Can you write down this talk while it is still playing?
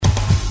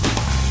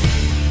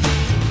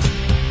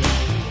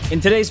In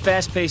today's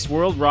fast-paced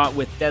world wrought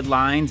with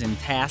deadlines and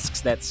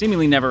tasks that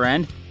seemingly never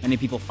end, many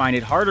people find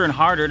it harder and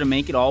harder to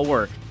make it all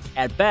work.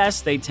 At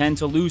best, they tend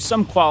to lose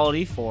some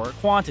quality for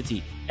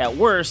quantity. At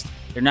worst,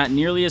 they're not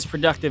nearly as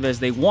productive as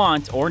they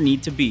want or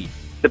need to be.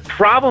 The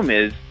problem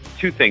is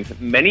two things.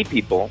 Many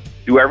people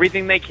do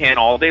everything they can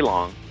all day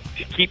long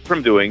to keep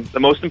from doing the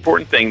most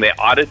important thing they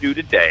ought to do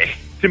today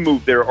to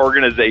move their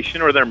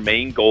organization or their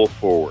main goal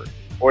forward.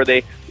 Or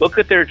they look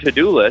at their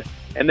to-do list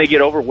and they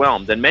get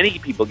overwhelmed. And many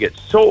people get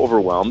so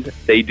overwhelmed,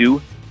 they do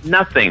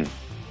nothing.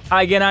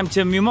 Hi again, I'm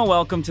Tim Muma.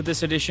 Welcome to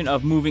this edition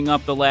of Moving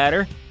Up the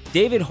Ladder.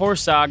 David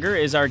Horsager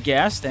is our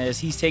guest as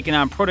he's taken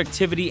on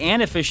productivity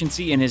and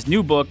efficiency in his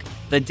new book,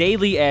 The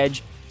Daily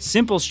Edge,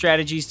 Simple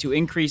Strategies to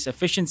Increase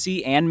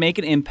Efficiency and Make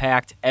an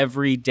Impact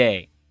Every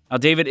Day. Now,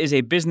 David is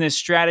a business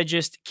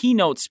strategist,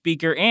 keynote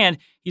speaker, and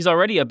he's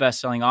already a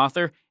best-selling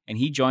author, and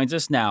he joins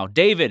us now.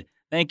 David,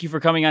 thank you for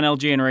coming on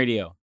LJN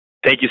Radio.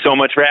 Thank you so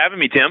much for having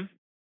me, Tim.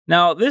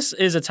 Now, this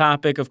is a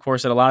topic, of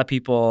course, that a lot of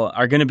people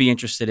are going to be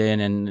interested in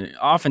and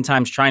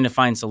oftentimes trying to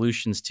find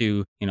solutions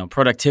to,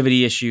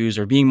 productivity issues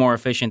or being more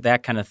efficient,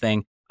 that kind of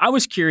thing. I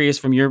was curious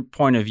from your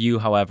point of view,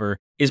 however,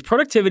 is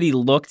productivity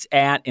looked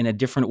at in a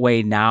different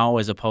way now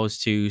as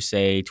opposed to,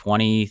 say,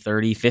 20,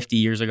 30, 50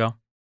 years ago?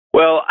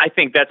 Well, I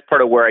think that's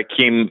part of where I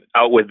came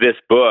out with this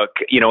book.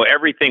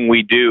 Everything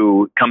we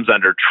do comes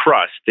under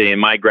trust. In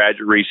my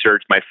graduate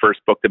research, my first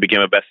book that became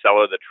a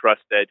bestseller, The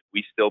Trust Edge,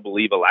 we still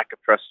believe a lack of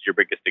trust is your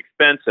biggest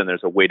expense, and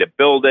there's a way to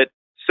build it.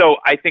 So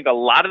I think a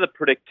lot of the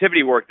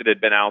productivity work that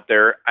had been out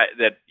there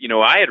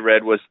I had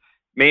read was,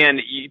 man,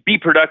 be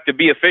productive,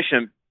 be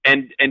efficient,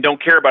 and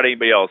don't care about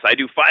anybody else. I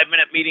do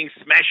 5-minute meetings,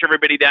 smash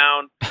everybody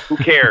down, who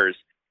cares?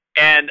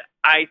 And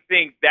I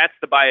think that's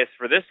the bias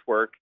for this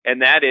work,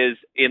 and that is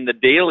in The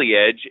Daily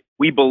Edge,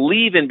 we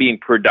believe in being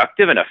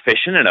productive and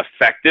efficient and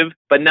effective,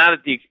 but not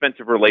at the expense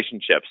of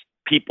relationships,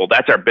 people.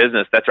 That's our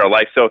business. That's our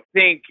life. So I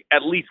think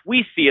at least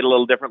we see it a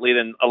little differently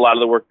than a lot of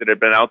the work that had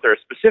been out there,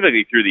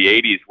 specifically through the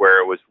 80s,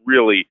 where it was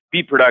really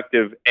be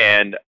productive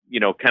and,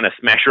 kind of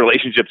smash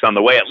relationships on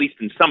the way, at least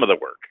in some of the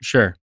work.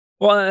 Sure.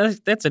 Well,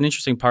 that's an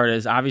interesting part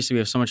is obviously we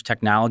have so much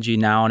technology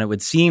now, and it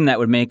would seem that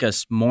would make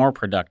us more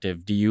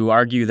productive. Do you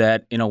argue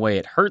that in a way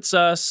it hurts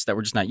us, that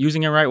we're just not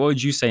using it right? What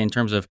would you say in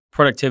terms of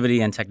productivity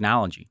and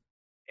technology?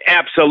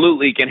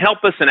 Absolutely. It can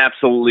help us, and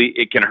absolutely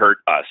it can hurt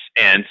us.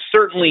 And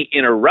certainly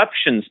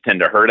interruptions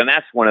tend to hurt, and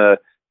that's one of the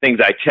things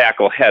I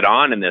tackle head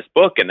on in this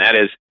book, and that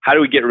is how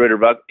do we get rid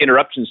of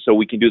interruptions so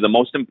we can do the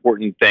most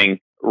important thing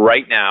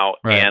right now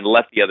and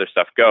let the other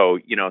stuff go,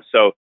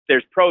 so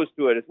there's pros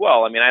to it as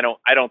well. I mean,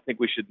 I don't think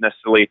we should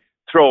necessarily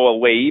throw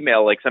away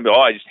email like some people,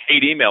 I just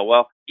hate email.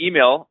 Well,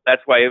 email,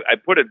 that's why I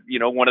put it,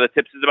 one of the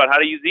tips is about how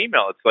to use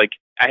email. It's like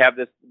I have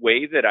this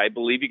way that I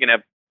believe you can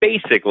have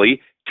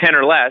basically 10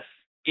 or less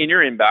in your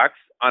inbox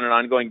on an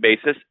ongoing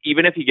basis,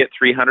 even if you get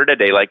 300 a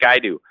day like I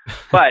do.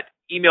 But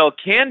email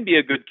can be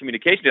a good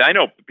communication. I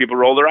know people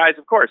roll their eyes,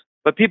 of course,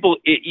 but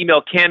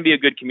email can be a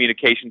good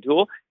communication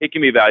tool. It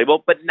can be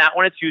valuable, but not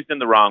when it's used in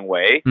the wrong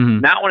way,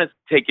 not when it's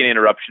taking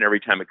interruption every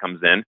time it comes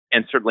in,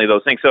 and certainly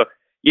those things. So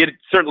it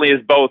certainly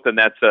is both, and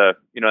that's the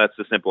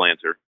simple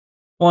answer.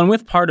 Well, and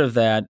with part of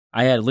that,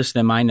 I had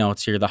listed in my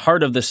notes here, the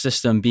heart of the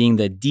system being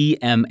the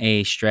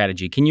DMA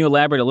strategy. Can you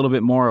elaborate a little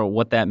bit more on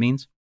what that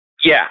means?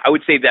 Yeah, I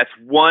would say that's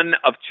one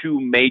of two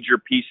major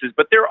pieces,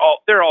 but they're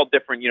all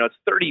different. It's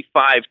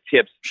 35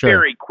 tips,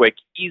 very quick,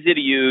 easy to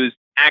use,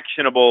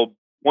 actionable,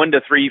 1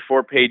 to 3,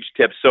 4-page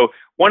tips. So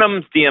one of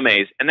them is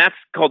DMAs, and that's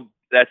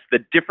the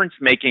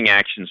difference-making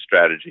action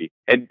strategy.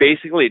 And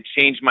basically, it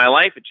changed my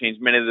life. It changed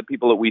many of the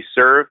people that we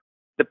serve.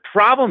 The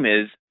problem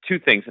is two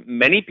things.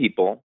 Many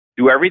people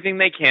do everything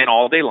they can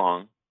all day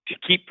long to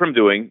keep from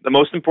doing the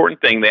most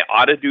important thing they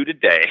ought to do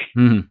today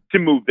to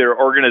move their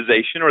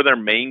organization or their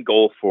main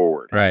goal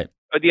forward. Right.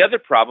 The other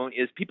problem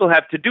is people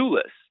have to-do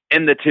lists,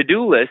 and the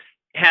to-do list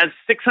has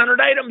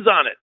 600 items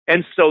on it.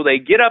 And so they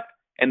get up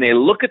and they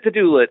look at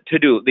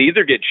to-do. They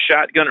either get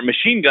shotgun or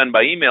machine gun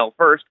by email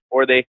first,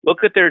 or they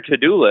look at their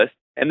to-do list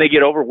and they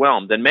get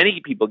overwhelmed. And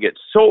many people get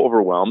so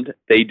overwhelmed,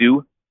 they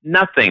do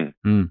nothing.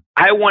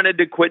 I wanted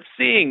to quit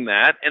seeing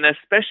that, and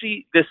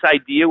especially this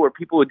idea where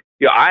people would,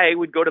 I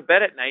would go to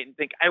bed at night and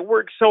think, I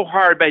worked so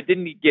hard, but I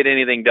didn't get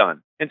anything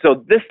done. And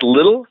so this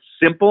little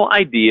simple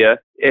idea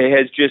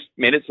has just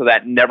made it so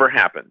that never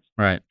happens.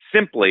 Right.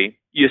 Simply,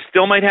 you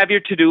still might have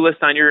your to-do list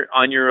on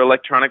your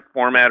electronic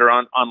format or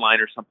online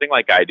or something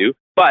like I do,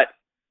 but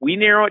we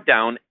narrow it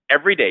down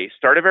every day,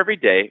 start of every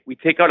day. We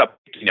take out a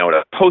sticky note,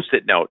 a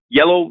Post-it note,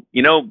 yellow,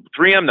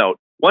 3M note.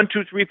 1,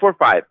 2, 3, 4,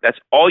 5. That's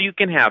all you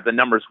can have. The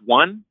numbers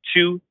 1,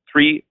 2,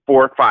 3,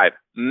 4, 5.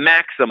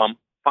 Maximum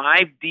 5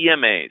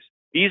 DMAs.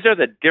 These are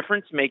the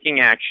difference-making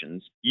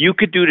actions you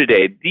could do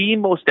today. The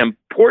most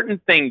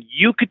important thing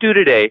you could do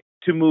today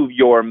to move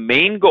your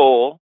main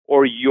goal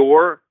or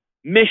your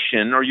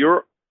mission or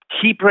your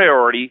key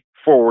priority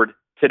forward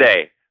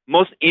today.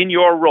 Most in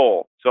your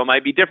role. So it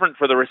might be different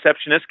for the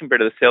receptionist compared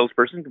to the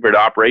salesperson, compared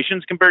to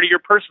operations, compared to your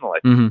personal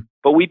life.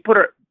 But we put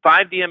our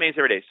 5 DMAs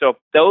every day. So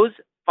those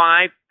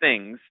 5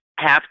 things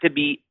have to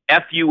be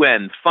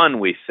F-U-N, fun,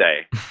 we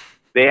say.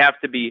 They have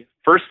to be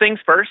first things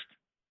first.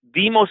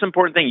 The most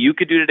important thing you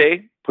could do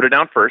today, put it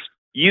down first.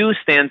 U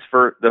stands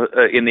for,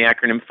 in the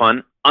acronym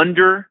FUN,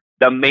 under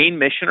the main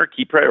mission or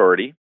key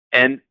priority.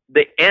 And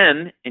the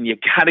N, and you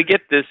got to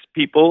get this,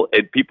 people,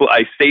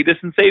 I say this,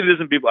 and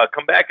people, I'll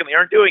come back and they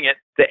aren't doing it.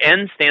 The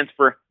N stands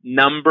for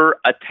number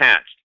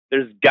attached.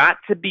 There's got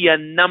to be a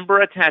number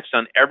attached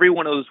on every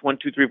one of those 1,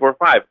 2, 3, 4,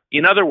 5.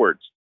 In other words,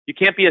 you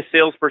can't be a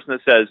salesperson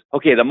that says,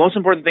 okay, the most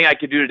important thing I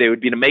could do today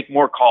would be to make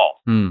more calls.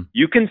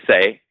 You can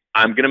say,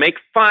 I'm going to make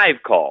 5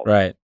 calls.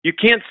 Right. You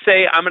can't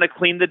say, I'm going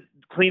to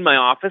clean my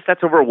office.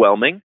 That's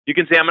overwhelming. You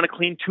can say, I'm going to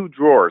clean 2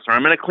 drawers, or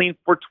I'm going to clean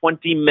for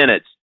 20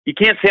 minutes. You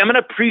can't say, I'm going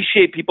to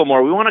appreciate people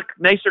more. We want a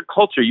nicer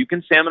culture. You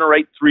can say, I'm going to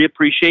write 3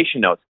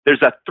 appreciation notes.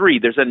 There's a 3.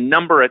 There's a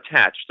number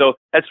attached. So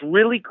that's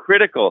really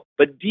critical.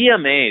 But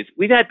DMAs,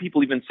 we've had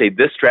people even say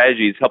this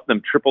strategy has helped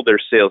them triple their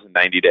sales in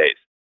 90 days.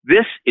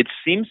 It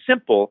seems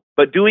simple,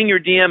 but doing your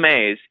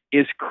DMAs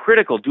is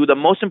critical. Do the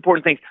most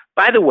important things.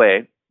 By the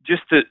way,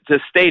 just to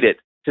state it,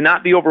 to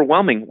not be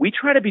overwhelming, we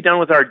try to be done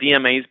with our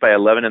DMAs by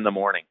 11 in the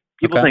morning.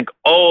 People think,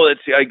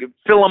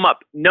 fill them up.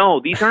 No,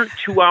 these aren't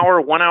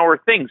 2-hour, 1-hour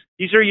things.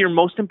 These are your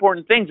most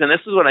important things. And this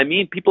is what I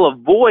mean. People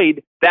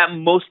avoid that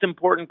most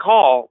important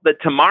call that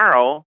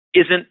tomorrow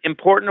isn't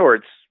important or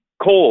it's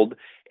cold.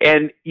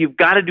 And you've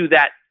got to do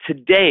that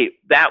today,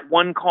 that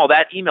one call,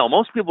 that email.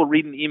 Most people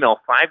read an email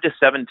 5 to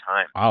 7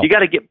 times. Wow. You got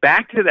to get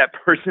back to that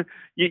person.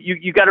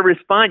 You got to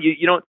respond.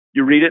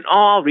 You read it.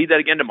 Oh, I'll read that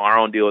again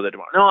tomorrow and deal with it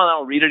tomorrow. No,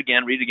 I'll read it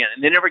again.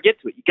 And they never get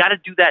to it. You got to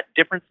do that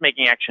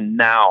difference-making action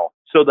now.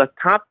 So the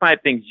top 5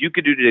 things you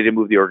could do today to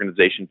move the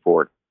organization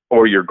forward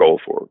or your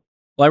goal forward.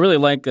 Well, I really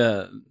like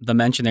the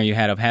mention there you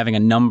had of having a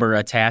number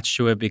attached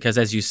to it, because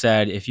as you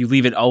said, if you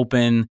leave it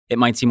open, it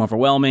might seem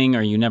overwhelming,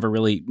 or you never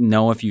really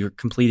know if you're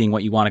completing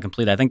what you want to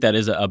complete. I think that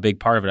is a big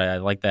part of it. I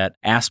like that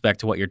aspect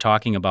to what you're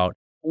talking about.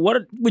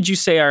 What would you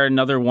say are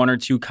another 1 or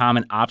 2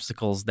 common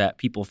obstacles that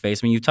people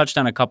face? I mean, you touched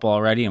on a couple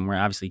already, and we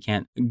obviously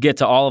can't get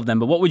to all of them,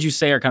 but what would you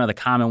say are kind of the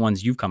common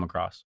ones you've come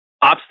across?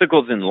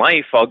 Obstacles in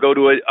life, I'll go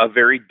to a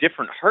very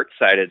different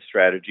heart-sided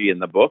strategy in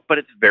the book, but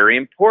it's very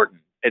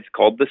important. It's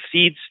called the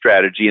SEED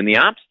strategy. And the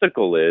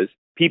obstacle is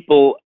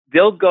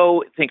they'll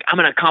go think, I'm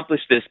going to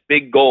accomplish this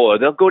big goal, or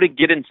they'll go to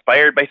get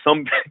inspired by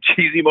some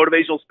cheesy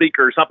motivational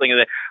speaker or something,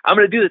 and I'm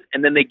going to do this.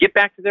 And then they get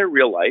back to their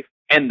real life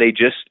and they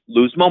just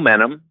lose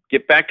momentum,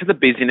 get back to the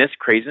busyness,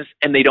 craziness,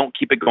 and they don't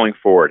keep it going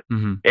forward.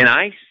 Mm-hmm. And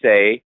I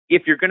say,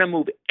 if you're going to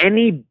move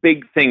any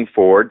big thing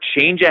forward,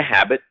 change a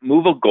habit,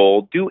 move a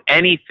goal, do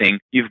anything,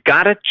 you've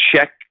got to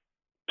check,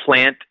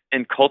 plant,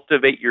 and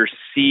cultivate your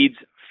seeds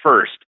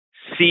first.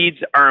 Seeds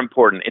are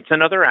important. It's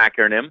another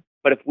acronym,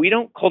 but if we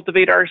don't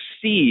cultivate our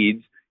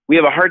seeds, we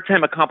have a hard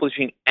time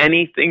accomplishing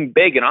anything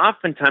big. And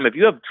oftentimes, if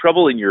you have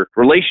trouble in your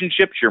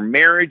relationships, your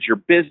marriage, your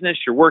business,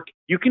 your work,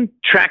 you can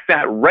track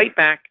that right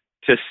back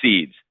to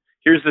seeds.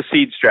 Here's the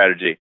seed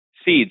strategy.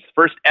 Seeds.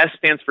 First, S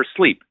stands for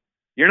sleep.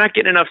 You're not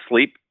getting enough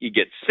sleep. You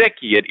get sick,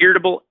 you get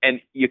irritable, and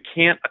you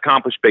can't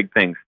accomplish big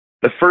things.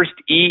 The first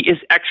E is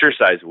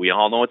exercise. We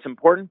all know it's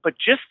important, but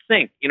just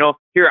think,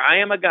 here I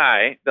am, a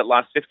guy that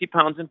lost 50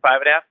 pounds in 5.5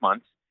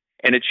 months,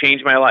 and it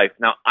changed my life.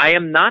 Now, I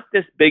am not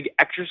this big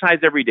exercise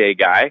every day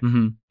guy,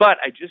 but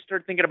I just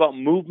started thinking about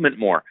movement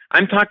more.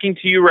 I'm talking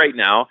to you right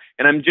now,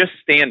 and I'm just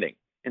standing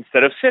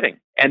instead of sitting.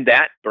 And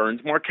that burns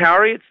more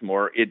calories.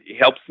 It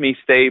helps me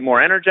stay more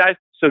energized.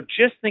 So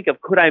just think of,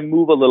 could I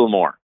move a little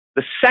more?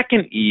 The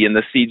second E in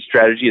the SEED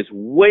strategy is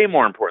way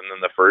more important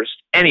than the first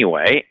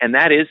anyway, and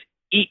that is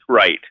eat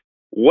right.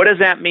 What does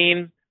that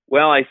mean?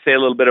 Well, I say a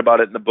little bit about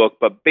it in the book,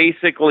 but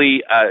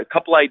basically a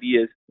couple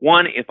ideas.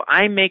 One, if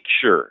I make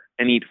sure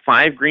and eat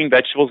 5 green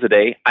vegetables a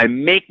day, I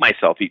make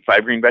myself eat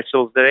 5 green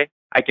vegetables a day,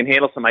 I can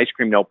handle some ice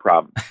cream, no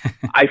problem.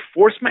 I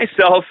force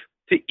myself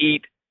to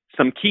eat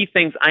some key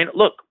things.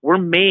 Look, we're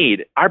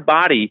made, our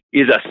body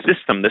is a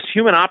system, this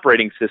human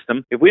operating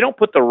system. If we don't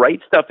put the right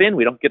stuff in,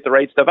 we don't get the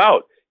right stuff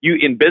out.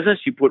 In business,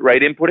 you put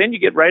right input in, you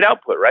get right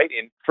output, right?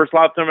 In first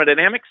law of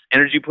thermodynamics,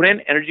 energy you put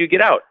in, energy you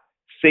get out.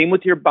 Same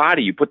with your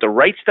body. You put the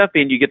right stuff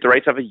in, you get the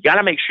right stuff in. You got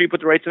to make sure you put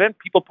the right stuff in.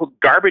 People put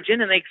garbage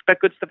in and they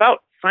expect good stuff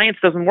out. Science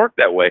doesn't work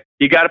that way.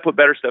 You got to put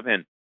better stuff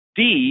in.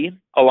 D,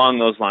 along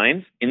those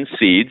lines, in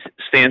seeds,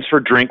 stands for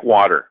drink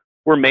water.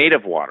 We're made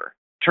of water.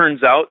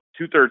 Turns out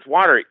 2/3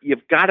 water.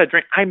 You've got to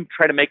drink. I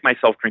try to make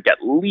myself drink at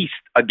least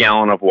a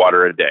gallon of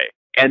water a day.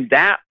 And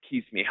that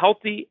keeps me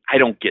healthy. I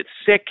don't get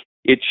sick.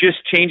 It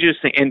just changes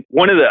things. And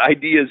one of the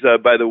ideas,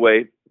 by the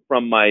way,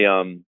 from my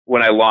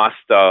when I lost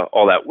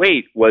all that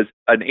weight was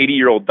an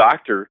 80-year-old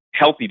doctor,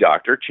 healthy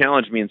doctor,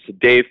 challenged me and said,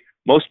 Dave,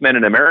 most men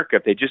in America,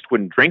 if they just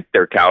wouldn't drink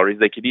their calories,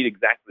 they could eat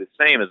exactly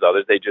the same as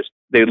others.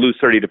 They'd lose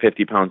 30 to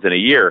 50 pounds in a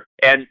year.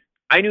 And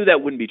I knew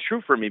that wouldn't be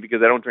true for me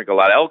because I don't drink a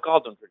lot of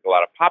alcohol, don't drink a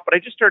lot of pop. But I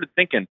just started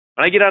thinking,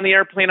 when I get on the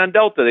airplane on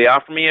Delta, they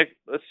offer me a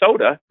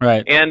soda,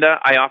 right? And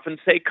I often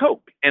say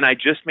Coke. And I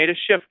just made a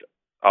shift.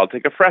 I'll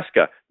take a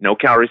Fresca. No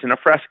calories in a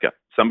Fresca.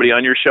 somebody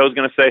on your show is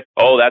going to say,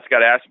 oh, that's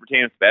got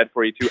aspartame, it's bad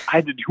for you too. I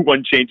had to do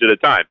one change at a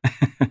time.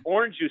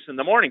 Orange juice in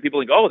the morning,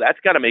 people think, oh, that's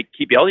got to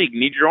keep you healthy. You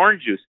need your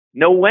orange juice.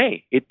 No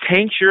way. It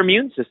tanks your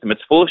immune system.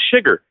 It's full of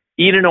sugar.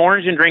 Eat an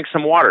orange and drink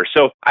some water.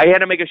 So I had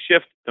to make a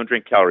shift. Don't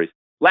drink calories.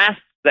 Last,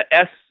 the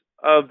S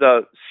of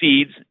the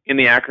SEEDS in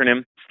the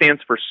acronym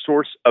stands for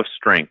source of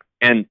strength.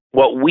 And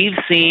what we've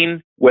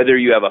seen, whether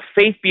you have a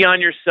faith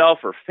beyond yourself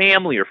or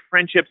family or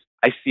friendships,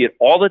 I see it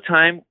all the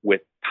time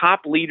with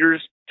top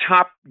leaders,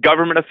 top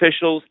government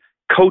officials,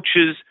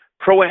 coaches,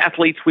 pro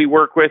athletes we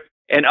work with,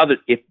 and others.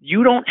 If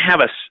you don't have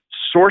a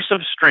source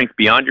of strength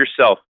beyond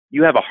yourself,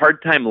 you have a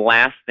hard time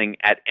lasting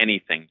at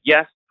anything.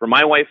 Yes, for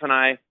my wife and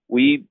I,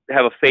 we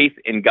have a faith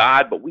in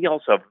God, but we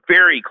also have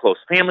very close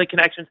family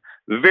connections,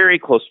 very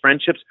close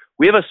friendships.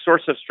 We have a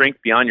source of strength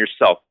beyond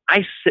yourself. I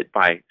sit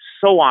by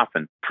so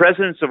often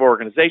presidents of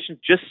organizations,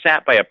 just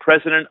sat by a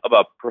president of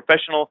a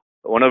professional,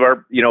 one of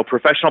our,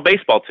 professional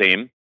baseball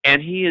team,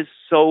 and he is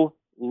so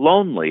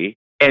lonely.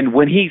 And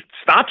when he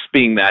stops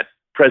being that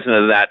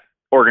president of that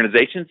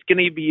organization, it's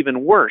going to be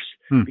even worse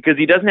because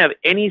he doesn't have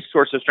any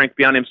source of strength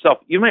beyond himself.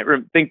 You might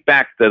think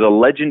back to the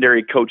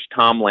legendary coach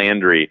Tom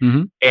Landry,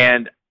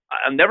 and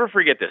I'll never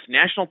forget this.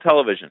 National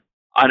television,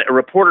 a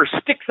reporter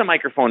sticks a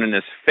microphone in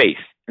his face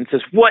and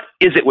says, "What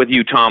is it with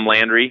you, Tom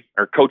Landry,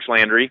 or Coach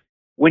Landry?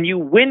 When you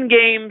win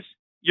games,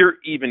 you're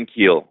even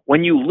keel.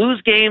 When you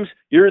lose games,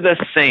 you're the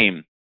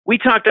same. We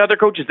talk to other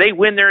coaches. They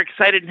win, they're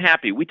excited and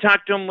happy. We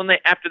talk to them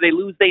after they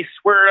lose, they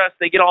swear at us,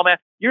 they get all mad.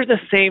 You're the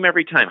same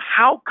every time.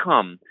 How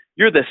come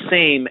you're the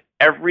same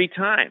every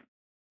time?"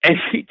 And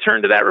he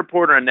turned to that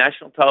reporter on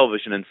national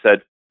television and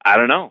said, "I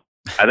don't know.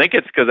 I think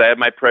it's because I have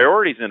my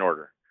priorities in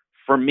order.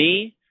 For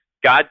me,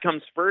 God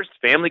comes first,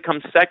 family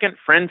comes second,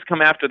 friends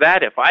come after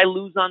that. If I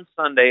lose on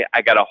Sunday,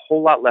 I got a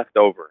whole lot left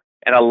over."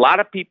 And a lot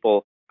of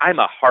people, I'm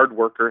a hard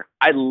worker.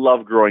 I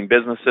love growing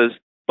businesses.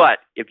 But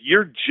if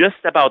you're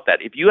just about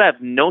that, if you have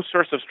no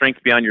source of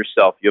strength beyond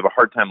yourself, you have a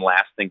hard time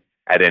lasting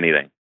at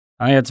anything.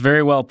 It's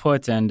very well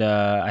put, and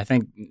I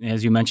think,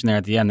 as you mentioned there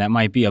at the end, that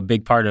might be a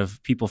big part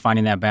of people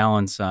finding that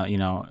balance,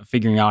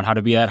 figuring out how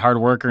to be that hard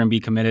worker and be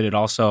committed, and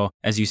also,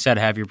 as you said,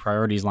 have your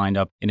priorities lined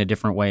up in a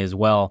different way as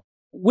well.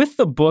 With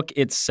the book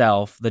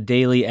itself, The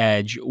Daily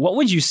Edge, what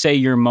would you say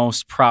you're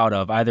most proud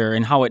of, either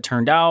in how it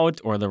turned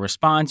out or the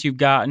response you've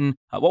gotten?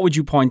 What would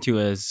you point to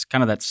as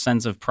kind of that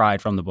sense of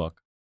pride from the book?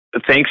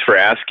 Thanks for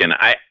asking.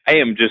 I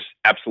am just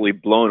absolutely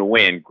blown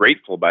away and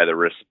grateful by the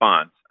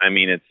response. I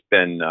mean, it's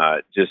been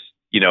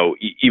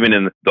even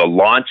in the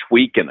launch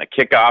week and the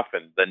kickoff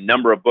and the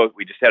number of books,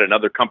 we just had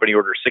another company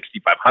order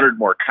 6,500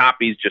 more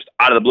copies just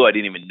out of the blue. I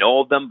didn't even know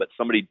of them, but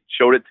somebody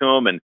showed it to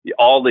them, and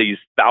all these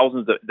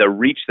thousands of the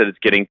reach that it's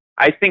getting.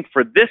 I think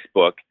for this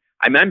book,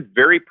 I'm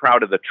very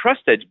proud of the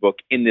Trust Edge book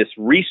in this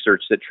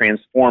research that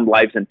transformed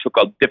lives and took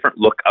a different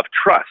look of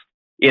trust.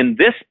 In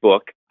this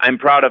book, I'm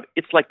proud of,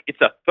 it's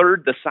a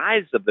third the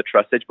size of the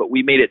Trust Edge, but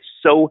we made it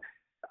so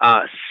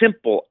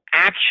simple,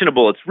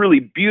 actionable. It's really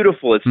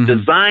beautiful. It's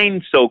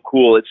designed so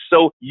cool. It's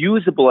so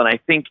usable. And I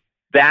think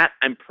that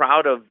I'm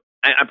proud of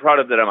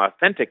that I'm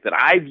authentic, that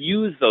I've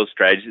used those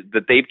strategies,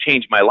 that they've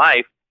changed my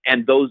life,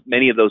 and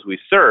many of those we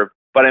serve.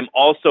 But I'm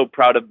also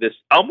proud of this,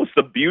 almost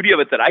the beauty of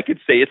it, that I could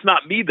say it's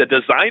not me. The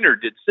designer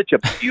did such a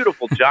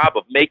beautiful job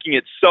of making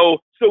it so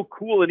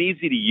cool and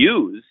easy to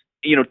use.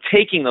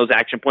 Taking those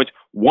action points,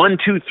 1,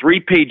 2,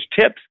 3-page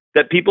tips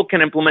that people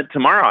can implement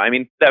tomorrow. I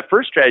mean, that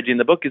first strategy in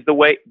the book is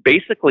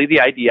basically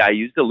the idea I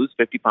used to lose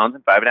 50 pounds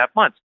in 5.5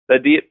 months.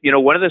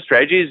 One of the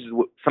strategies,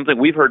 something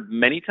we've heard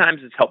many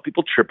times, is help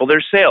people triple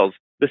their sales.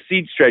 The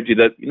SEED strategy,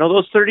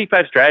 those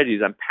 35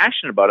 strategies, I'm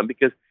passionate about them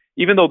because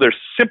even though they're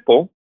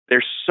simple,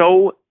 they're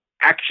so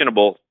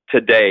actionable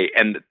today.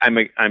 And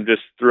I'm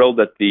just thrilled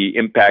at the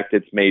impact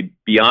it's made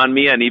beyond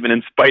me and even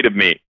in spite of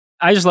me.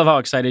 I just love how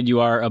excited you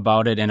are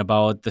about it and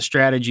about the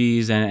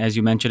strategies. And as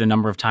you mentioned a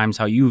number of times,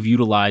 how you've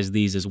utilized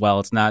these as well.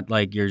 It's not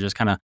like you're just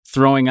kind of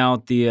throwing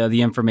out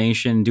the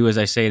information, do as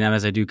I say, not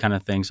as I do kind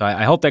of thing. So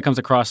I hope that comes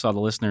across to all the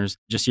listeners,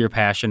 just your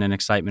passion and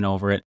excitement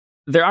over it.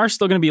 There are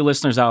still going to be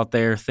listeners out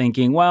there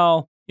thinking,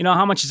 well,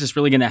 how much is this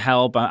really going to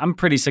help? I'm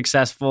pretty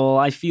successful.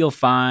 I feel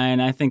fine.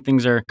 I think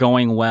things are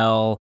going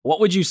well.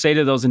 What would you say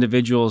to those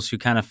individuals who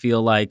kind of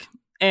feel like,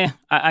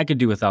 I could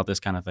do without this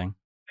kind of thing?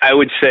 I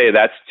would say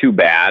that's too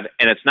bad.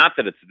 And it's not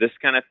that it's this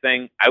kind of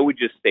thing. I would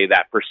just say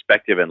that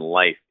perspective in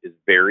life is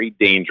very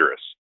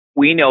dangerous.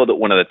 We know that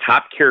one of the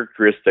top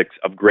characteristics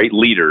of great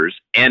leaders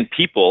and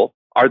people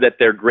are that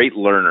they're great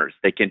learners.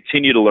 They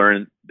continue to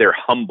learn. They're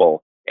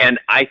humble. And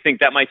I think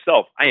that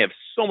myself, I have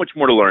so much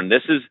more to learn.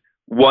 This is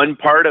one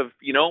part of,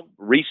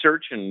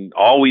 research and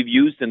all we've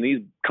used in these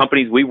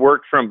companies we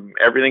worked from,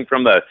 everything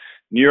from the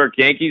New York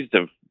Yankees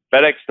to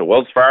FedEx to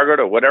Wells Fargo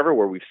to whatever,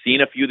 where we've seen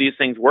a few of these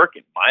things work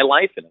in my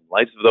life and in the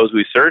lives of those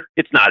we serve.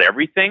 It's not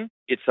everything.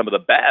 It's some of the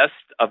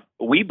best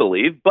we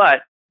believe,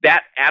 but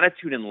that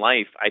attitude in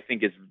life, I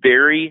think, is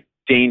very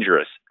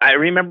dangerous. I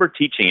remember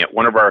teaching at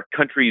one of our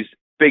country's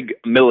big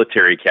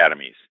military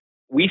academies.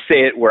 We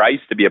say it where I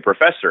used to be a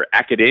professor,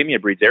 academia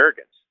breeds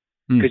arrogance.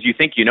 because you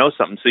think you know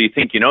something. So you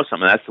think you know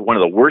something. That's one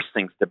of the worst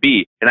things to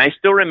be. And I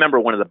still remember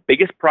one of the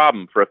biggest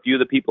problems for a few of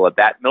the people at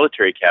that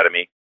military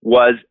academy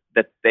was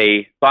that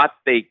they thought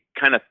they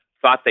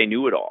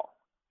knew it all.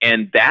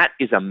 And that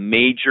is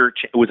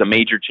was a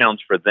major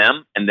challenge for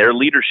them and their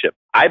leadership.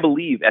 I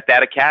believe at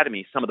that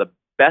academy, some of the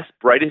best,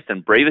 brightest,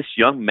 and bravest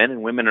young men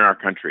and women in our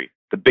country,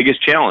 the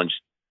biggest challenge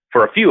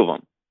for a few of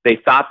them, they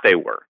thought they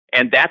were.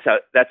 And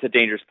that's a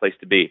dangerous place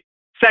to be.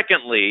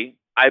 Secondly,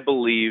 I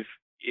believe,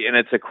 and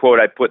it's a quote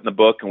I put in the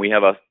book, and we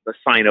have a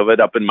sign of it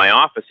up in my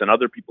office, and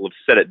other people have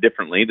said it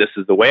differently. This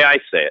is the way I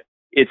say it.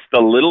 It's the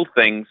little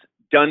things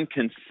done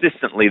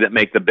consistently that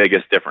make the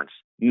biggest difference,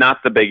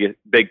 not the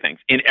big things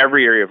in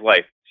every area of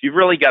life. So you've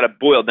really got to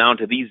boil down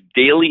to these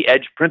daily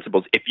edge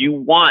principles. If you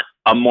want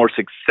a more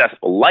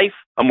successful life,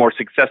 a more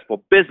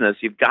successful business,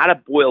 you've got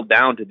to boil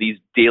down to these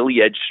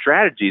daily edge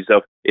strategies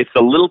of it's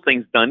the little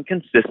things done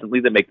consistently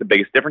that make the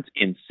biggest difference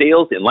in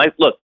sales, in life.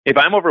 Look, if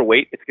I'm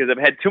overweight, it's because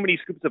I've had too many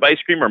scoops of ice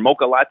cream or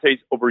mocha lattes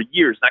over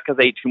years, not because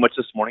I ate too much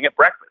this morning at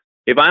breakfast.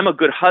 If I'm a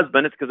good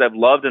husband, it's because I've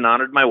loved and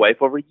honored my wife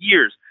over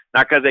years,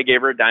 not because I gave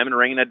her a diamond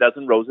ring and a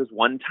dozen roses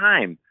one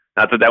time.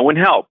 Not that that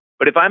wouldn't help.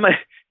 But if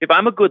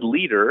I'm a good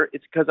leader,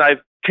 it's because I've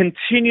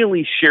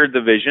continually shared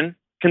the vision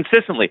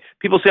consistently.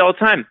 People say all the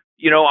time,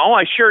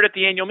 I shared it at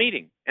the annual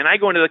meeting. And I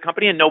go into the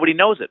company and nobody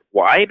knows it.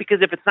 Why?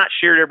 Because if it's not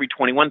shared every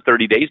 21,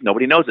 30 days,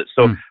 nobody knows it.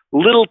 So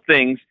little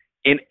things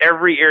in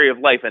every area of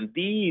life. And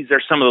these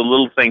are some of the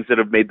little things that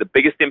have made the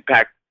biggest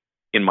impact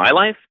in my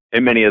life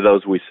and many of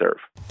those we serve.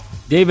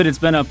 David, it's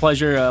been a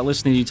pleasure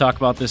listening to you talk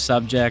about this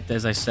subject.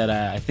 As I said,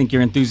 I think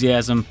your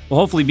enthusiasm will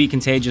hopefully be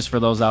contagious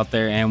for those out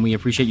there, and we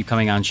appreciate you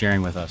coming on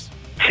sharing with us.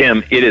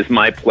 Tim, it is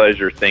my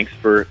pleasure. Thanks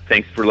for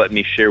letting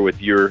me share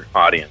with your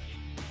audience.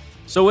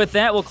 So with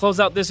that, we'll close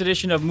out this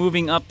edition of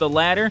Moving Up the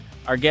Ladder.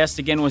 Our guest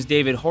again was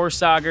David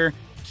Horsager,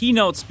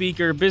 keynote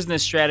speaker,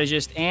 business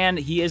strategist, and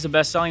he is a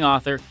best-selling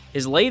author.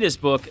 His latest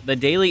book, The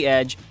Daily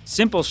Edge,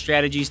 Simple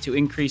Strategies to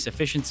Increase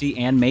Efficiency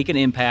and Make an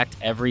Impact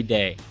Every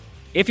Day.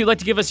 If you'd like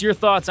to give us your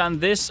thoughts on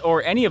this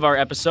or any of our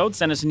episodes,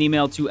 send us an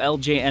email to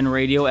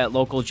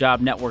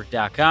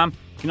ljnradio@localjobnetwork.com.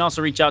 You can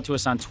also reach out to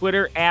us on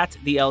Twitter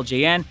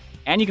 @theLJN,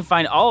 and you can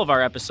find all of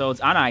our episodes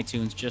on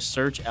iTunes. Just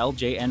search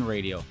LJN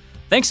Radio.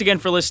 Thanks again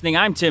for listening.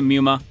 I'm Tim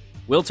Muma.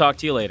 We'll talk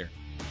to you later.